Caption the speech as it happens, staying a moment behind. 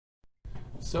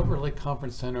Silver Lake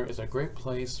Conference Center is a great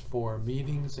place for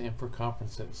meetings and for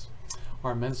conferences.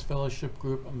 Our men's fellowship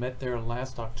group met there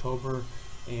last October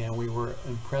and we were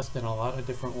impressed in a lot of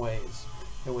different ways.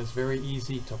 It was very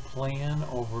easy to plan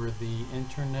over the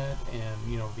internet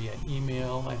and via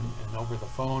email and over the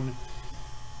phone.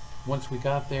 Once we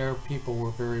got there, people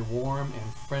were very warm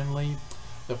and friendly.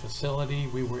 The facility,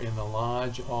 we were in the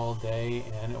lodge all day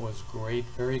and it was great,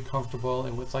 very comfortable.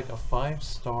 It was like a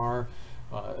 5-star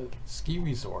ski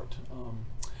resort.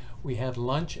 We had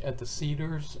lunch at the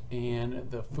Cedars and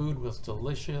the food was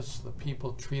delicious. The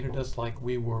people treated us like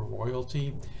we were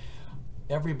royalty.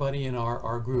 Everybody in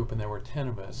our group, and there were 10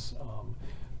 of us,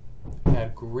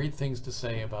 had great things to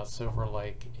say about Silver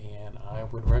Lake, and I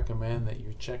would recommend that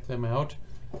you check them out.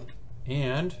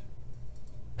 And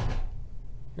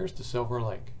here's to Silver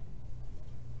Lake.